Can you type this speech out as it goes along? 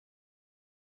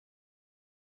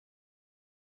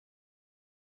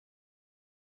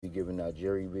giving out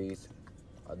Jerry beads,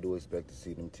 I do expect to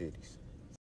see them titties.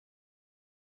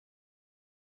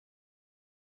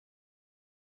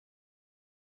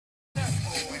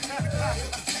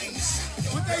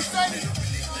 What they say?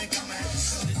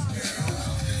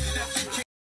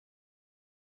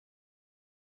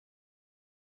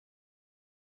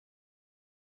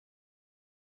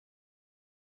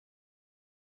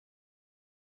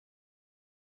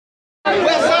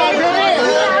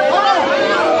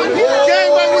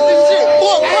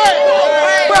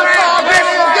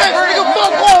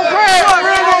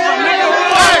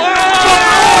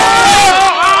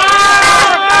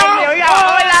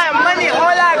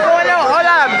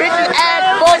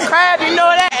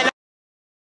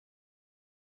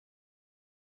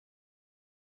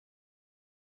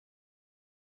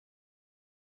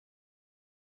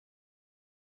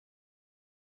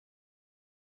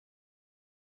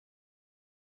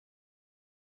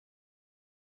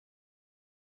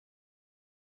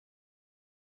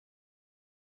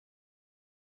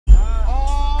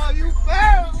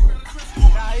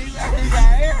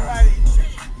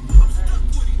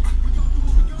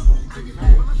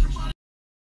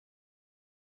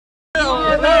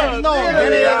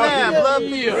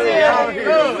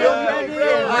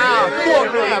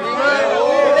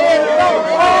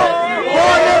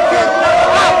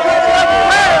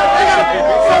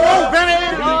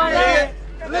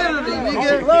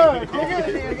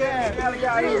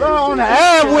 On the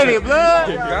ab with it,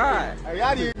 blood. God. Hey,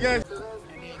 y'all need to get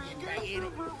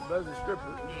Blood's a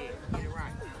stripper.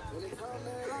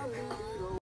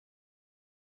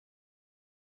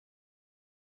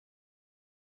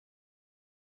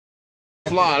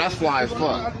 Fly, that's fly as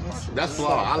fuck. That's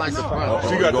fly. I like the fly.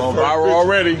 She got going viral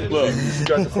already. Look, she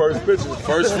got the first picture,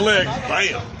 first flick.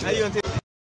 Bam.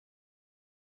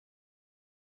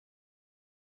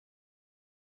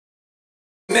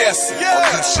 Ness.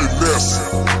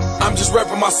 I'm just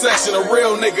repping my section. A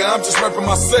real nigga, I'm just repping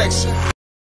my section.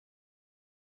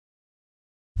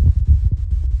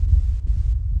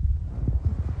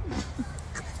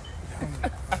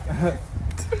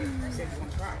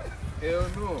 Hell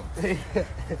no.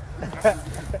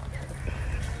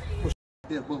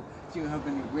 Yeah, boo. She gonna help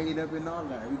me bring it up and all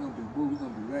that. We gonna be boo. We gonna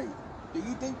be right. Did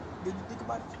you think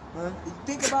about it? Huh? Did you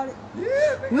think about it?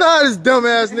 Yeah. Nah, this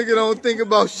dumbass nigga don't think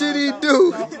about shit he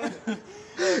do.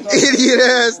 Idiot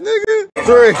ass nigga.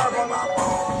 3.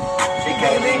 She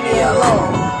can't leave me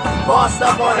alone. Bossed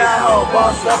up on that hoe.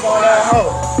 Bossed up on that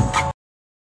hoe.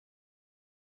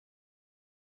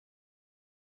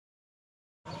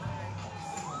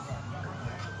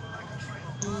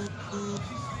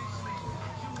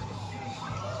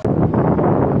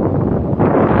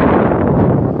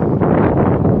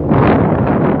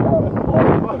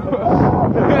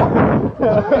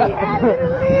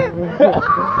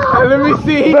 Let me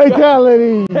see.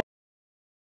 Fatality.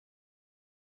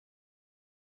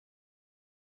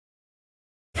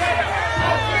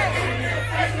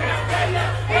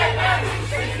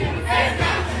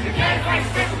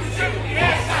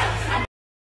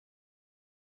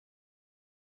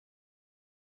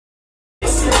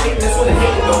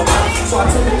 So I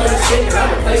took the 36 and I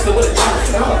replaced it with a drop.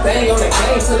 Now I'm bang on that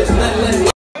game till there's nothing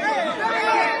left.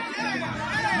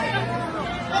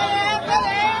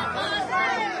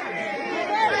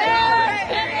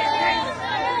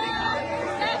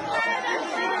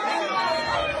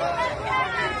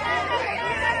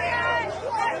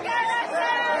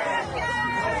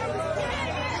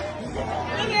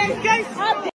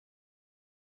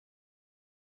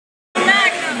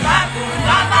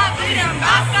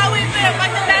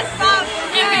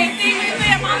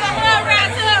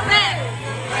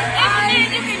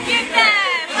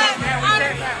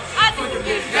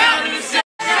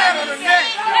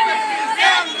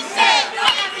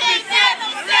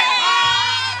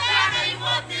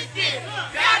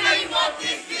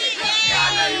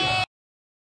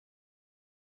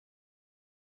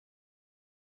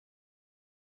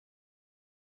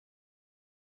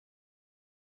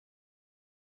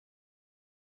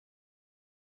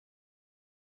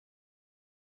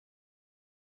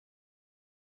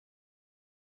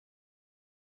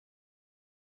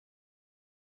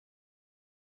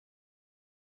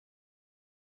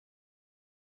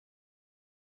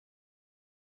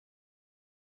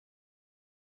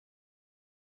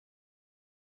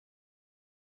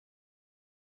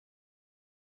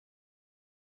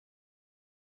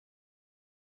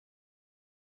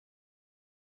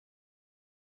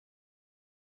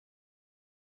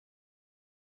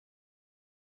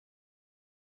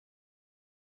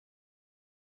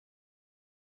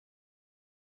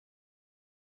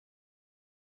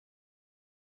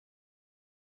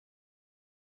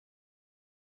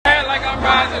 like I'm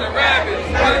riding a rabbit.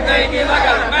 Other thing is, I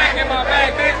got a Mac in my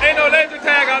bag, bitch. Ain't no laser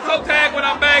tag, I toe tag when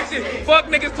I'm back shit. Fuck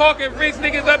niggas talking, rich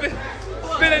niggas up and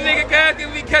spin a nigga gas, give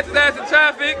me catch his ass in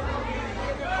traffic.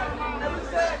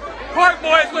 Park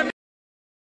boys with me.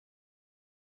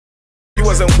 He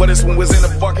wasn't with us when we was in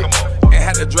the bucket. And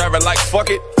had to drive it like fuck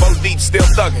it. 4 deep, still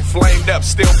thugging. Flamed up,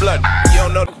 still blooding. You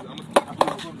don't know.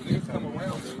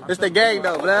 It's the gang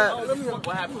though, blood.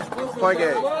 Point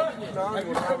game.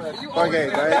 Point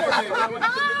game, right?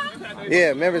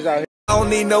 Yeah, members out here. I don't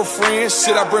need no friends.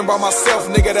 Shit I bring by myself,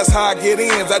 nigga. That's how I get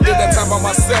ins. I did that time by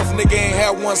myself, nigga. Ain't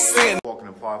had one sin. Walking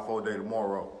in 5-4 day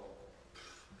tomorrow.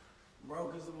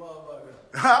 Broke as a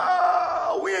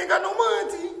motherfucker. We ain't got no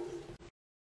money.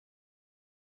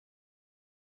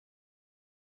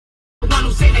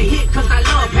 Say the hit cause I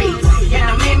love hate.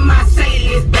 Yeah, I'm in my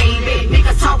say-list, baby.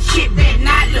 Niggas talk shit that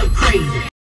not look crazy.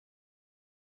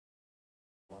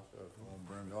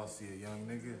 Y'all see a young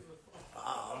nigga?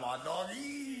 Ah, my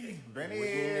doggy. Benny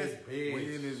is.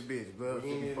 We in this bitch, bro.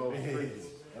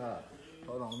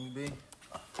 Hold on, let me be.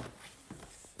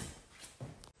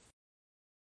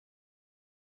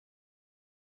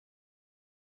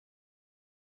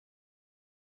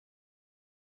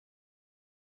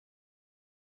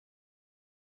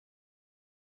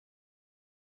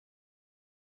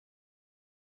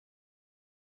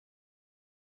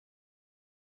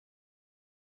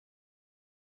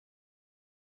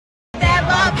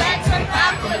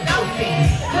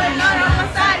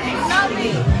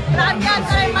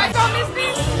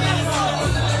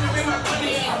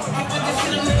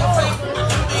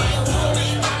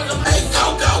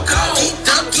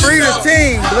 Free the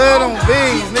team, blood on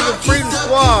bees, nigga. Free the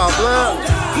squad, blood.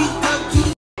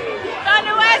 From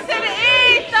the west to the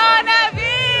east, on that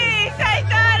beach. Say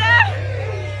Donna.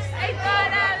 Say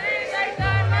Donna, say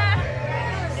Donna.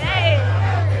 Hey,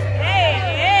 hey,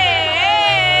 hey,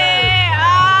 hey.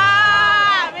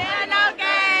 Ah, man, no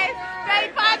game. Say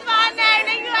punch my name,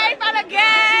 nigga, you ain't from the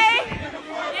game.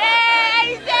 Yeah,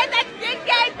 he said that this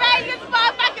game bang is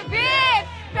motherfucking bitch.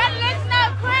 Better listen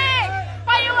up quick.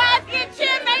 Before your ass get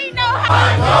chipped, man, you know how.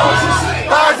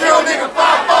 5-0, nigga, 5-4,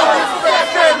 this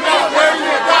fast shit, man, where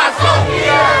you got so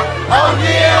yeah. Oh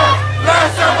yeah,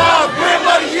 last time I was Brim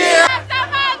of the year. Last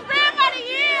time I was Brim of the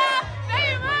year.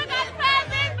 Baby, Moon got the flag,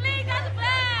 Big Bleed got the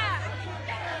flag.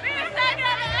 We was taking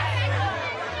up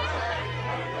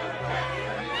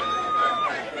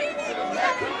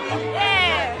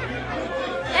yeah.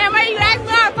 And when you ask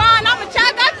me on the phone, I'ma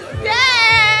chop up the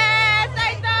yes.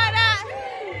 Say Donna.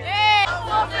 Yeah.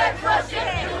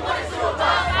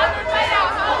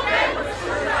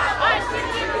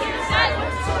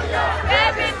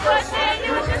 Bad bitch pushing,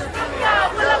 you was just a studio.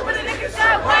 Pull up with a nigga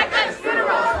shot, whack at the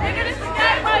funeral. Nigga, this is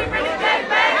game, boy, you bring the game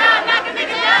back. I'll knock a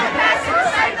nigga down, pass it,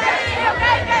 say that. Yeah,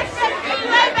 bang, bang, shit, you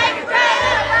ain't making bad.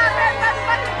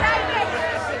 Motherfucking bang, bang.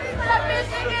 Put up bitch,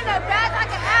 nigga in the back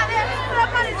like an alley. Put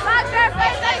up on his block, bare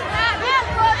face, they not live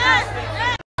for us.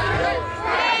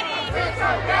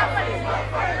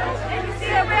 If you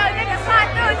see a real nigga slide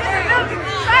through, just a look.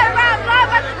 Straight around, blow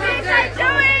up the DJ,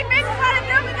 Chewy. Bitches wanna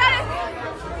do me, got it.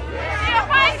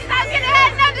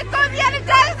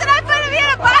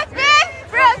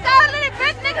 Real soul, little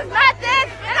bitch, niggas not this.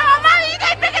 And on my mama, you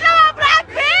can't pick it up on black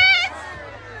bitch.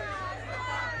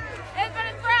 It's been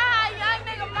a try, young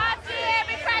nigga, my shit.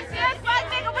 Big crack shit, fuck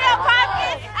nigga, real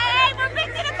pocket. I ain't even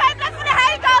mixed in the paper, that's where the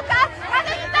hate go, cuz. I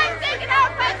think you think thinking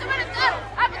out, patient with a gun.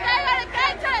 I'm a day on the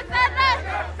game, trying to set up.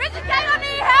 Bitches can't don't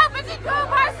need help, bitches do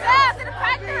them herself. In the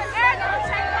practice, the air, no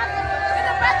check nothing. It's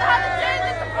the best of all the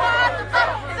jeans, it's the poor,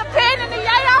 it's a pin in the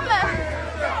yay, I'm a.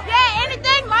 Yeah,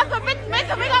 anything, muscle, bitch, make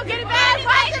it, we gon' get it back.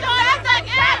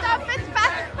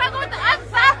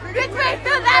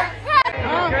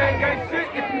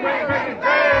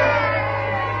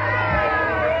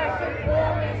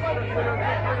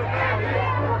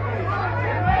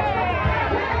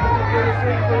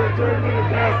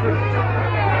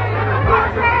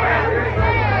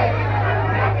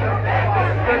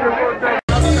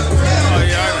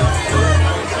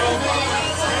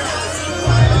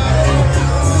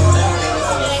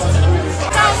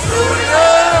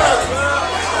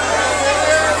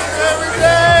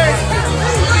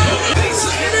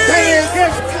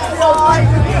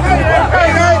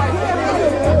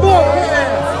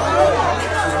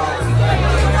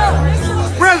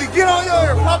 Really, get on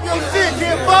your pop your shit,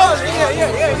 get fucked.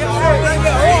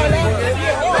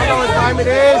 I know what time it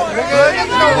is, nigga. You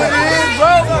know what it is,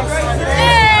 bro.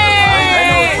 I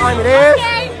know what time it is.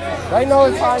 I know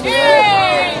what time it is.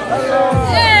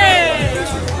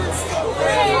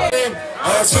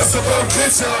 I trust a little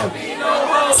bitch on.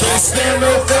 Can't stand no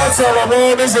thoughts, all I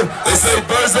want is a. They say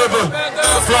birds never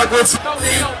flock with you.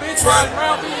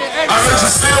 I heard you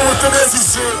still with the messy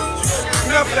shit.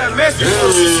 Enough of that messy shit.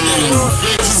 You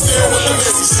still with the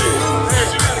messy shit.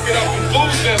 You gotta get off the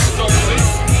food stamps or something.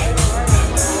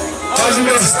 How'd you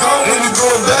make a stone when you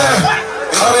going bad?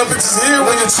 All them bitches here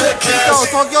when you check cash.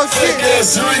 Talk your shit.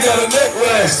 Ass jewelry got a neck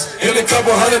rash. And a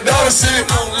couple $100 shit.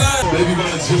 Baby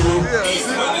got a jewel.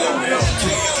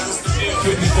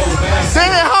 Say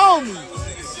it, homie.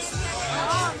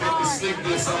 I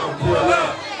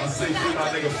say free my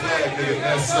nigga flag, nigga,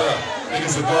 Ness up.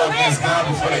 Niggas will go against God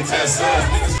before they test up.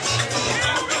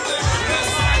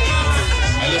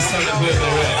 And let's turn the clip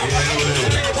on that.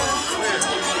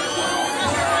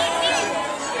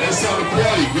 Let's on the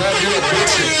party, grab your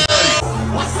bitches.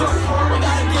 What's up? We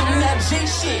gotta get in that G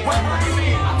shit.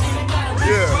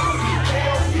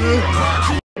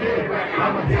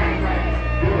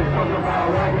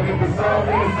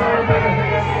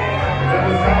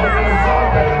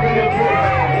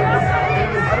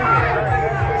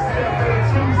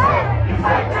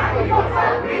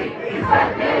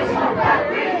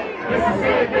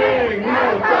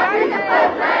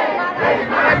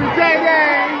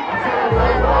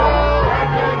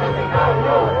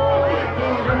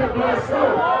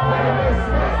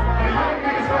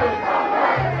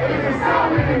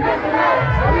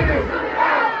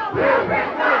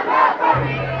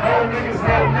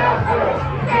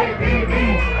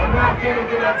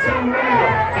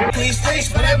 Please face,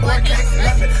 but that boy can't for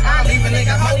nothing. I'll leave a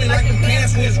nigga holy like them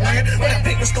pants we was wearing. When that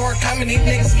paper store coming, these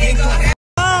niggas can't come.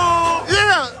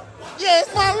 Yeah,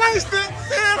 it's my light stick.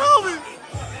 Say it, homie.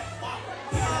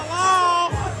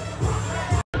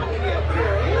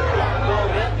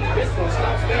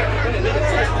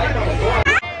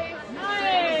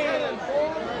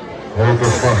 Hold the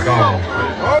fuck on.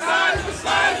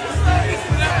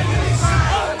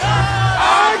 I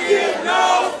give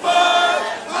no fuck,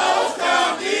 hoes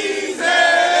come easy.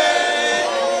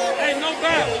 Hey, no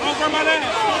doubt. Don't grab my ass.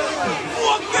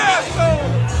 Fuck that,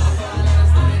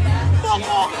 fuck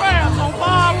all crabs on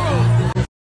my room.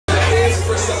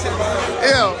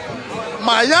 Yeah,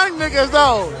 my young niggas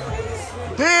though,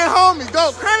 dead homies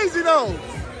go crazy though.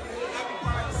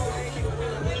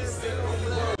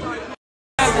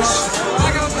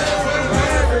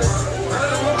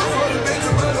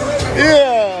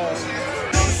 Yeah.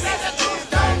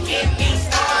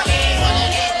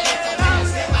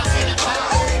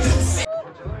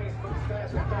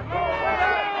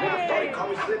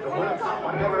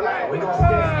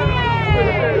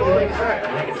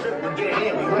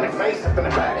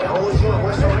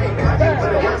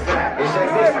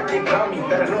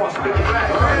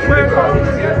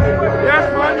 That's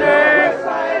my name.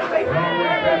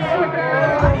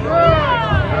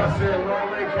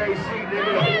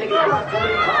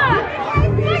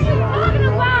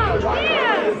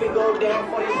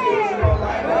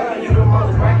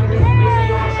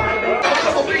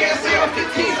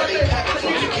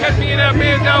 Catch me in that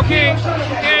bitch, though, King.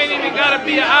 You ain't even gotta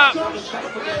be a op.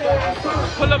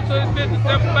 Pull up to this bitch and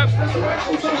step back.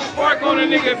 Spark on a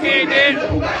nigga if he ain't dead.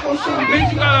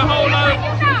 Bitch, you got a whole lot of...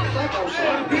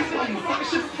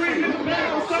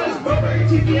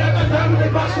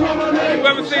 You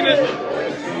ever seen this?